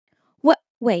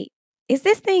Wait, is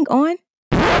this thing on?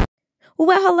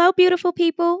 Well, hello, beautiful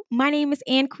people. My name is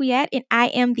Ann Quiet, and I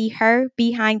am the her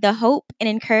behind the hope and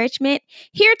encouragement,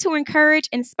 here to encourage,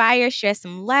 inspire, share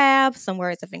some laughs, some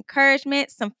words of encouragement,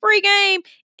 some free game,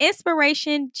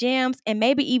 inspiration, gems, and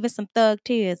maybe even some thug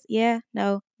tears. Yeah,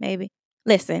 no, maybe.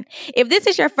 Listen, if this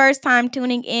is your first time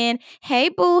tuning in, hey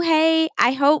boo, hey,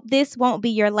 I hope this won't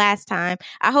be your last time.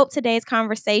 I hope today's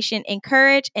conversation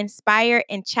encourage, inspire,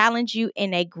 and challenge you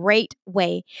in a great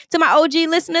way. To my OG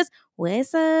listeners,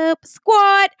 what's up,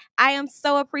 squad? I am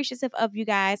so appreciative of you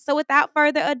guys. So without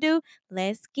further ado,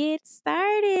 let's get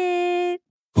started.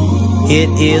 It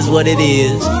is what it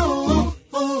is.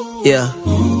 Yeah,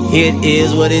 it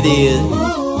is what it is.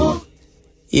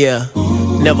 Yeah,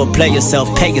 never play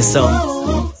yourself, pay yourself.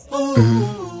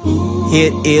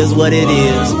 It is what it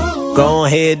is. Go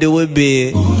ahead, do it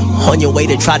big. On your way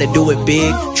to try to do it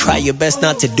big, try your best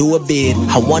not to do it big.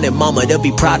 I wanted mama to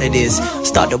be proud of this.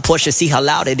 Start the Porsche, see how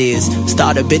loud it is.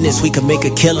 Start a business, we can make a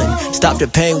killing. Stop the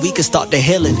pain, we can start the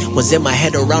healing. Was in my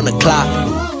head around the clock.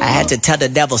 I had to tell the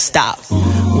devil stop.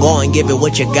 Go and give it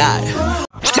what you got.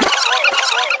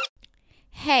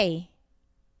 Hey,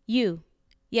 you.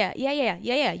 Yeah.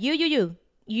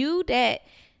 You that.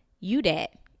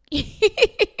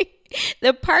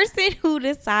 The person who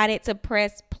decided to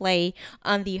press play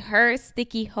on the Her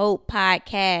Sticky Hope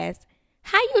podcast.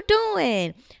 How you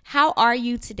doing? How are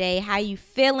you today? How you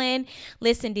feeling?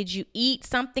 Listen, did you eat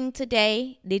something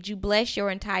today? Did you bless your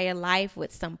entire life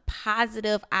with some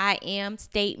positive I am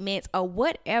statements or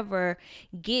whatever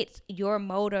gets your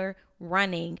motor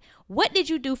running? What did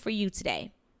you do for you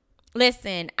today?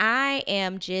 Listen, I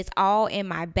am just all in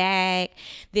my bag.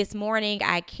 This morning,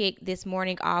 I kicked this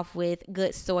morning off with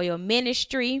Good Soil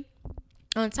Ministry.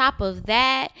 On top of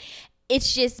that,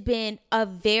 it's just been a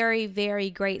very, very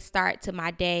great start to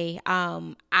my day.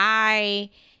 I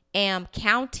am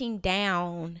counting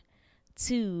down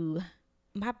to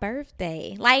my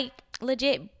birthday. Like,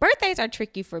 legit, birthdays are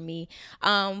tricky for me.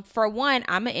 For one,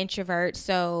 I'm an introvert,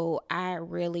 so I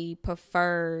really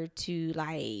prefer to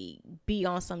be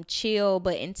on some chill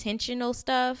but intentional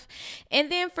stuff.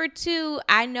 And then for two,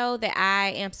 I know that I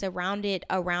am surrounded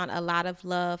around a lot of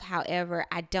love. However,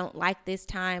 I don't like this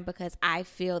time because I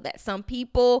feel that some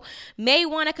people may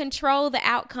want to control the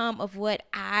outcome of what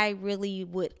I really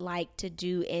would like to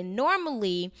do. And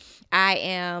normally I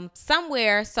am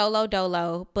somewhere solo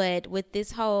dolo, but with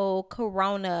this whole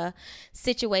Corona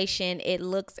situation, it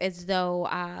looks as though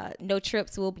no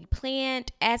trips will be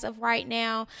planned as of right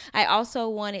now. I also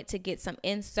wanted to get some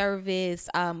in-service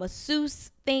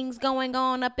masseuse things going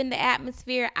on up in the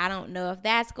atmosphere. I don't know if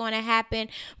that's going to happen,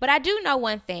 but I do know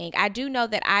one thing. I do know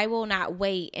that I will not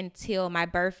wait until my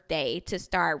birthday to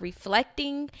start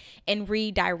reflecting and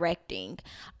redirecting.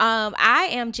 I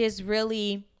am just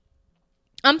really,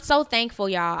 I'm so thankful,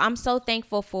 y'all. I'm so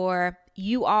thankful for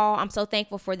you all. I'm so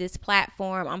thankful for this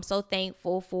platform. I'm so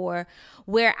thankful for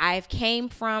where I've came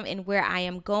from and where I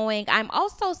am going. I'm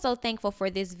also so thankful for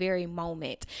this very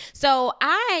moment. So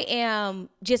I am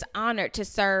just honored to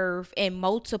serve in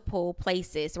multiple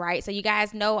places, right? So you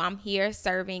guys know I'm here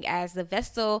serving as the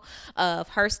vessel of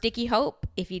Her Sticky Hope.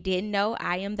 If you didn't know,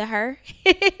 I am the her.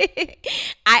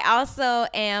 I also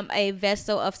am a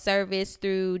vessel of service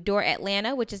through Door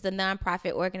Atlanta, which is the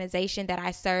nonprofit organization that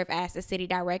I serve as the city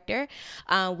director.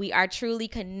 We are truly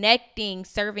connecting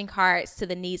serving hearts to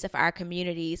the needs of our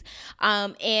communities.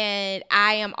 And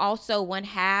I am also one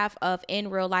half of In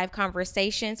Real Life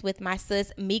Conversations with my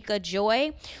sis, Mika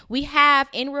Joy. We have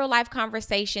In Real Life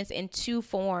Conversations in two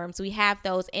forms. We have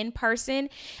those in person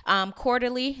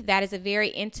quarterly. That is a very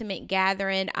intimate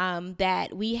gathering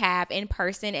that we have in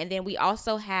person. And then we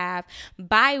also have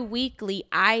bi-weekly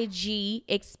IG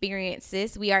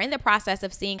experiences. We are in the process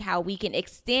of seeing how we can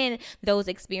extend those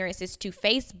experiences to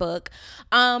Facebook.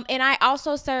 And I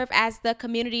also serve as the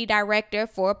community director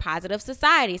for Positive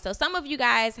Society. So some of you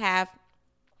guys have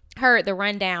heard the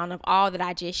rundown of all that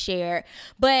I just shared,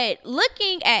 but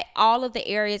looking at all of the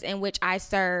areas in which I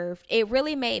serve, it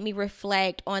really made me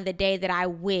reflect on the day that I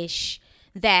wish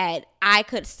that I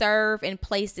could serve in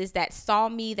places that saw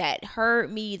me, that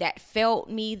heard me, that felt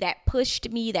me, that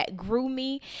pushed me, that grew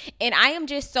me. And I am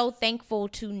just so thankful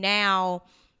to now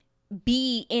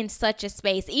be in such a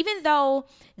space, even though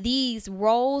these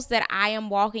roles that I am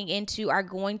walking into are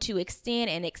going to extend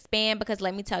and expand, because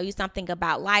let me tell you something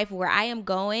about life. Where I am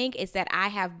going is that I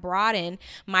have broadened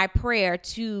my prayer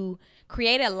to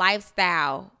create a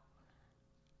lifestyle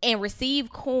and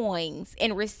receive coins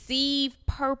and receive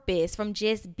purpose from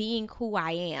just being who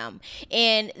I am.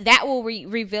 And that will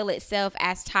reveal itself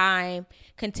as time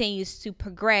continues to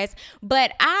progress.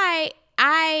 But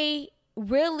I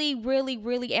really, really,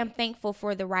 really am thankful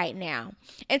for the right now.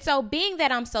 And so being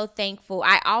that I'm so thankful,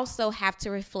 I also have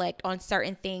to reflect on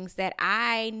certain things that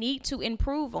I need to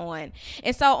improve on.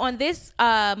 And so on this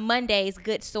Monday's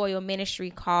Good Soil Ministry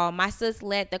call, my sis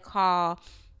led the call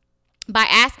by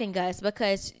asking us,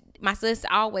 because my sis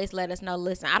always let us know,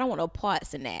 listen, I don't want no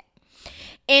parts in that.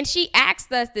 And she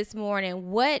asked us this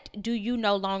morning, what do you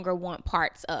no longer want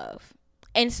parts of?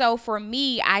 And so for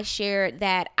me, I shared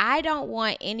that I don't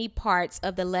want any parts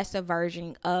of the lesser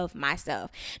version of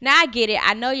myself. Now, I get it.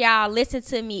 I know y'all listen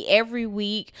to me every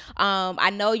week. I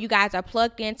know you guys are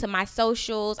plugged into my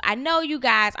socials. I know you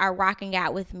guys are rocking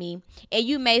out with me. And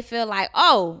you may feel like,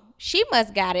 oh, she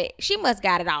must got it. She must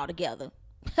got it all together.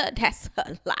 That's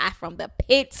a lie from the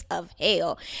pits of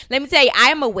hell. Let me tell you,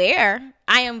 I am aware.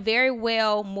 I am very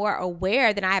well more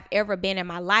aware than I have ever been in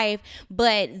my life.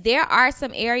 But there are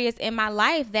some areas in my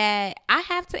life that I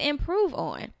have to improve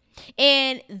on.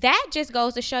 And that just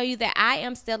goes to show you that I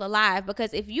am still alive,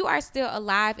 because if you are still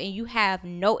alive and you have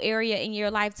no area in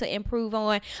your life to improve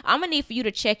on, I'm going to need for you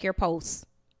to check your posts.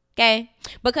 Okay,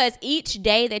 because each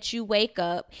day that you wake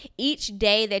up, each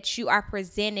day that you are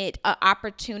presented an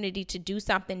opportunity to do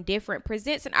something different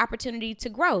presents an opportunity to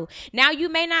grow. Now, you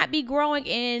may not be growing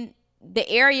in the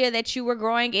area that you were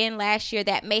growing in last year.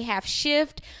 That may have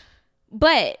shifted.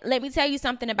 But let me tell you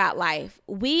something about life.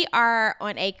 We are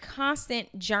on a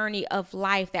constant journey of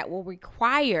life that will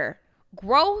require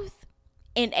growth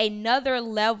in another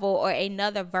level or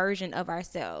another version of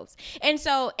ourselves. And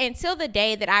so until the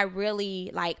day that I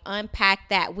really unpack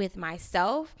that with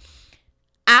myself,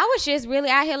 I was just really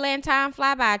out here letting time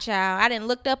fly by, child. I didn't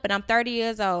looked up and I'm 30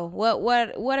 years old.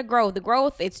 What a growth. The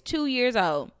growth is 2 years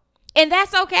old. And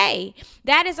that's okay.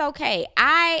 That is okay.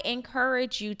 I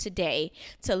encourage you today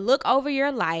to look over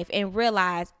your life and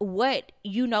realize what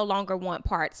you no longer want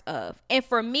parts of. And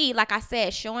for me, like I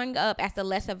said, showing up as the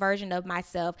lesser version of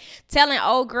myself, telling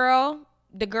old girl,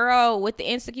 the girl with the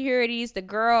insecurities, the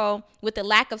girl with the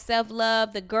lack of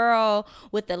self-love, the girl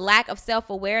with the lack of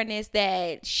self-awareness,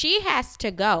 that she has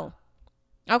to go.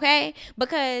 Okay?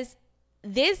 Because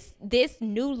this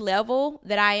new level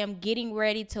that I am getting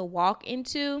ready to walk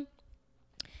into,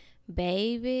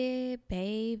 baby,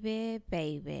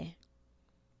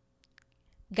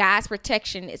 God's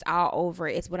protection is all over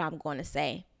it, is what I'm going to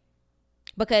say.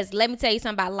 Because let me tell you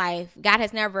something about life. God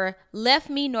has never left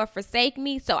me nor forsake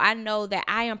me. So I know that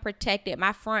I am protected.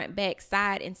 My front, back,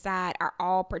 side, and side are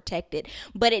all protected.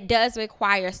 But it does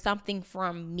require something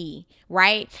from me,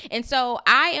 right? And so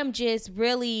I am just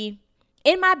really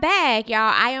in my bag,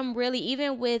 y'all. I am really,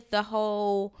 even with the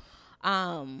whole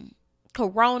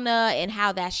Corona and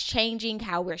how that's changing,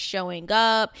 how we're showing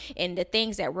up and the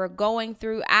things that we're going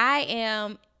through, I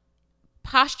am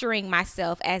posturing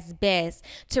myself as best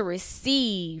to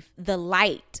receive the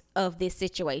light of this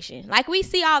situation. Like, we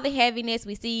see all the heaviness,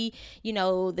 we see,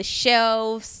 the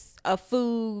shelves of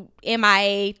food,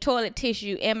 MIA, toilet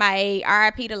tissue, MIA,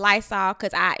 RIP to Lysol,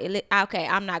 because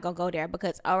I'm not gonna go there,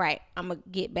 because all right, I'm gonna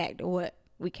get back to what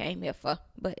we came here for,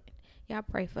 but y'all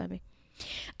pray for me.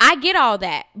 I get all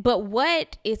that, but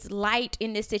what is light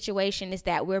in this situation is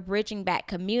that we're bridging back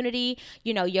community.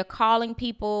 You're calling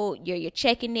people, you're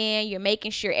checking in, you're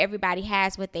making sure everybody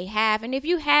has what they have. And if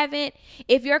you haven't,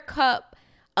 if your cup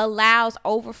allows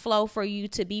overflow for you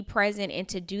to be present and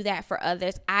to do that for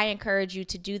others, I encourage you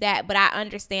to do that. But I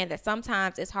understand that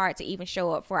sometimes it's hard to even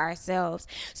show up for ourselves.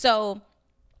 So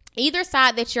either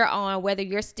side that you're on, whether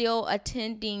you're still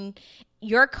attending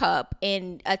your cup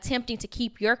and attempting to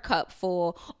keep your cup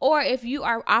full, or if you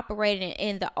are operating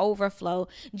in the overflow,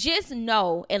 just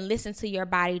know and listen to your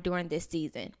body during this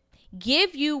season.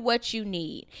 Give you what you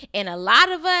need. And a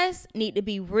lot of us need to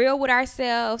be real with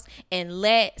ourselves and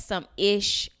let some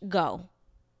ish go.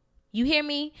 You hear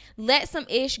me? Let some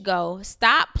ish go.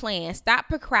 Stop playing. Stop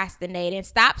procrastinating.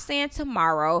 Stop saying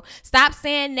tomorrow. Stop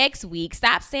saying next week.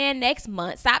 Stop saying next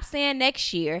month. Stop saying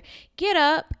next year. Get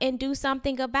up and do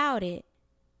something about it.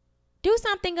 Do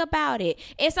something about it.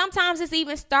 And sometimes it's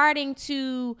even starting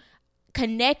to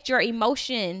connect your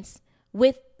emotions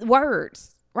with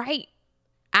words, right?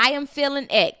 I am feeling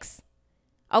X.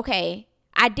 Okay.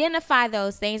 Identify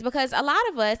those things, because a lot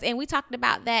of us, and we talked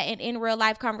about that in real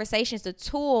life conversations, the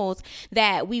tools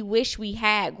that we wish we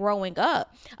had growing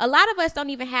up. A lot of us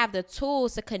don't even have the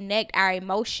tools to connect our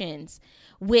emotions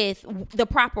with the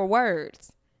proper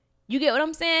words. You get what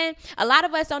I'm saying? A lot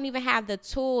of us don't even have the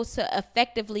tools to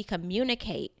effectively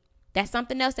communicate. That's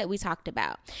something else that we talked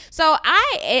about. So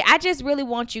I just really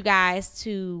want you guys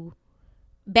to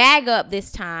bag up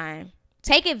this time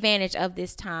Take advantage of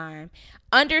this time.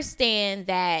 Understand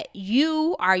that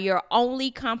you are your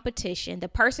only competition, the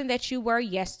person that you were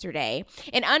yesterday.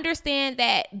 And understand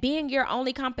that being your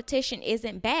only competition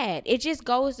isn't bad. It just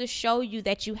goes to show you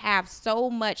that you have so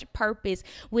much purpose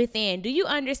within. Do you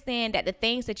understand that the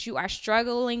things that you are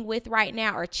struggling with right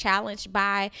now or challenged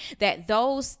by, that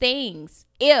those things,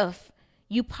 if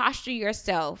you posture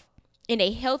yourself in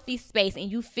a healthy space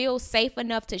and you feel safe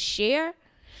enough to share,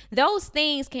 those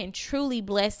things can truly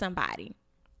bless somebody.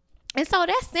 And so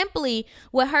that's simply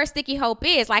what Her Sticky Hope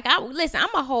is. Like,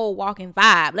 I'm a whole walking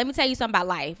vibe. Let me tell you something about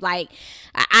life. Like,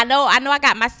 I know I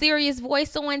got my serious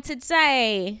voice on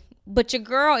today, but your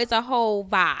girl is a whole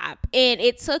vibe. And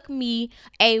it took me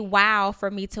a while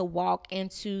for me to walk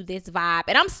into this vibe.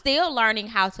 And I'm still learning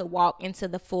how to walk into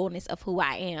the fullness of who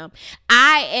I am.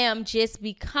 I am just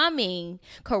becoming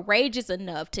courageous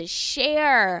enough to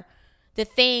share the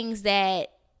things that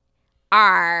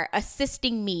are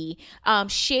assisting me,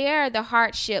 share the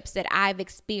hardships that I've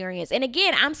experienced. And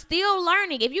again, I'm still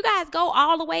learning. If you guys go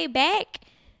all the way back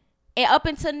and up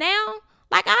until now,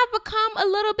 like, I've become a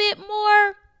little bit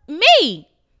more me.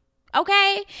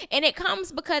 Okay. And it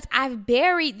comes because I've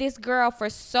buried this girl for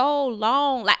so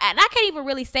long. Like, and I can't even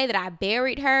really say that I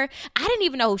buried her. I didn't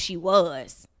even know who she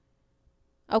was.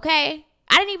 Okay.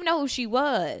 I didn't even know who she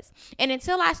was. And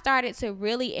until I started to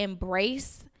really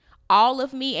embrace all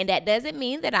of me, and that doesn't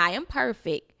mean that I am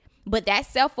perfect, but that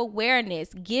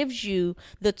self-awareness gives you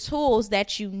the tools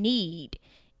that you need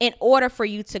in order for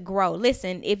you to grow.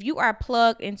 Listen, if you are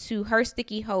plugged into Her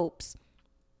Sticky Hopes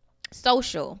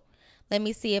social, let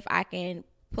me see if I can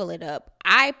pull it up.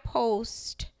 I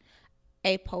post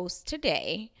a post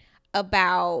today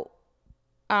about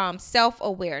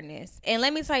self-awareness. And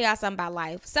let me tell y'all something about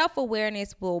life.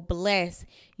 Self-awareness will bless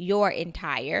your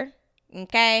entire,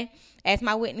 okay? As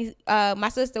my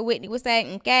sister Whitney was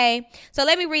saying, okay? So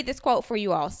let me read this quote for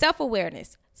you all.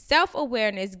 Self-awareness.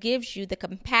 Self-awareness gives you the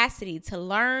capacity to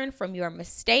learn from your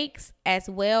mistakes as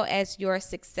well as your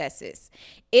successes.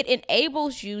 It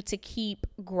enables you to keep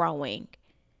growing.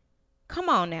 Come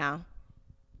on now.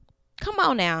 Come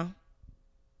on now.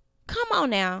 Come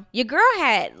on now. Your girl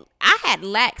I had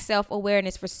lacked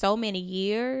self-awareness for so many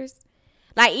years.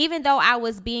 Like, even though I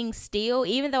was being still,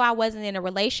 even though I wasn't in a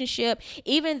relationship,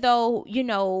 even though, you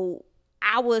know,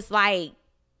 I was like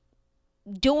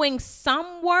doing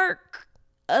some work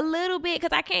a little bit,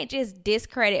 because I can't just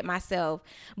discredit myself,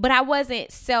 but I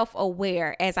wasn't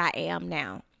self-aware as I am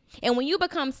now. And when you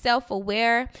become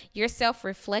self-aware, your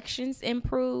self-reflections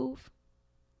improve.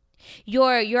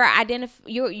 Your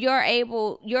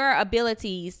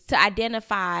abilities to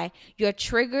identify your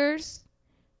triggers,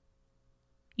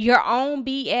 your own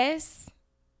BS.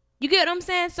 You get what I'm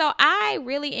saying? So I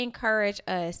really encourage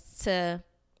us to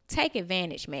take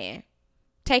advantage, man.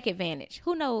 Take advantage.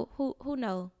 Who know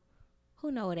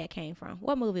where that came from?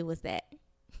 What movie was that?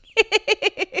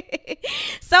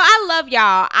 So I love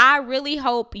y'all. I really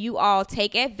hope you all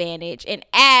take advantage. And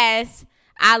as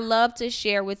I love to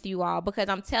share with you all, because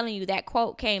I'm telling you, that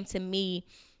quote came to me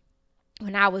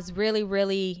when I was really,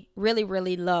 really, really,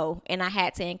 really low, and I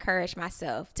had to encourage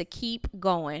myself to keep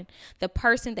going. The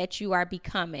person that you are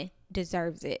becoming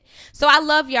deserves it. So I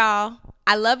love y'all.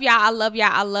 I love y'all. I love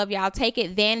y'all. I love y'all. Take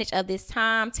advantage of this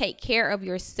time. Take care of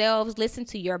yourselves. Listen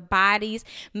to your bodies.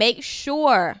 Make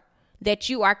sure that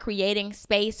you are creating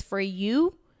space for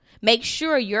you. Make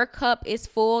sure your cup is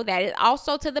full. That is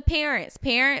also to the parents.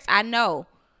 Parents, I know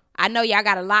y'all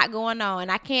got a lot going on,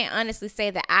 and I can't honestly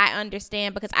say that I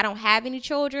understand because I don't have any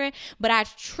children, but I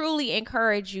truly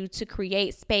encourage you to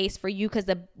create space for you, because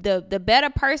the better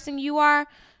person you are,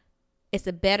 it's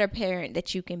a better parent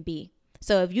that you can be.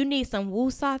 So if you need some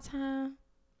woo-saw time,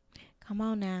 come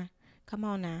on now. Come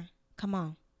on now. Come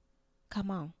on. Come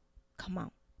on. Come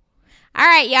on. All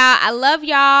right, y'all. I love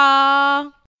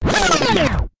y'all.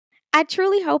 I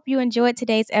truly hope you enjoyed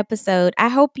today's episode. I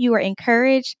hope you were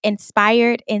encouraged,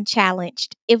 inspired, and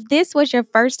challenged. If this was your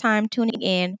first time tuning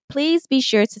in, please be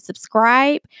sure to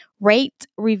subscribe, rate,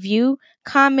 review,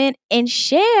 comment, and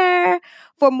share.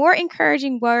 For more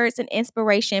encouraging words and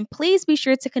inspiration, please be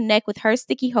sure to connect with Her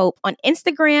Sticky Hope on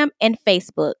Instagram and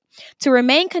Facebook. To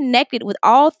remain connected with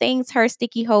all things Her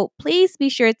Sticky Hope, please be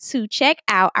sure to check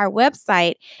out our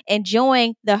website and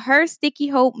join the Her Sticky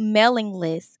Hope mailing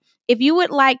list. If you would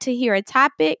like to hear a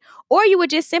topic, or you would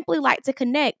just simply like to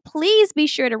connect, please be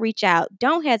sure to reach out.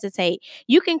 Don't hesitate.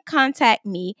 You can contact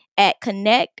me at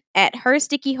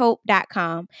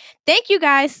connect@herstickyhope.com. Thank you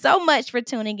guys so much for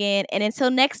tuning in. And until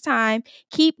next time,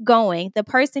 keep going. The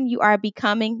person you are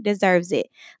becoming deserves it.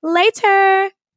 Later.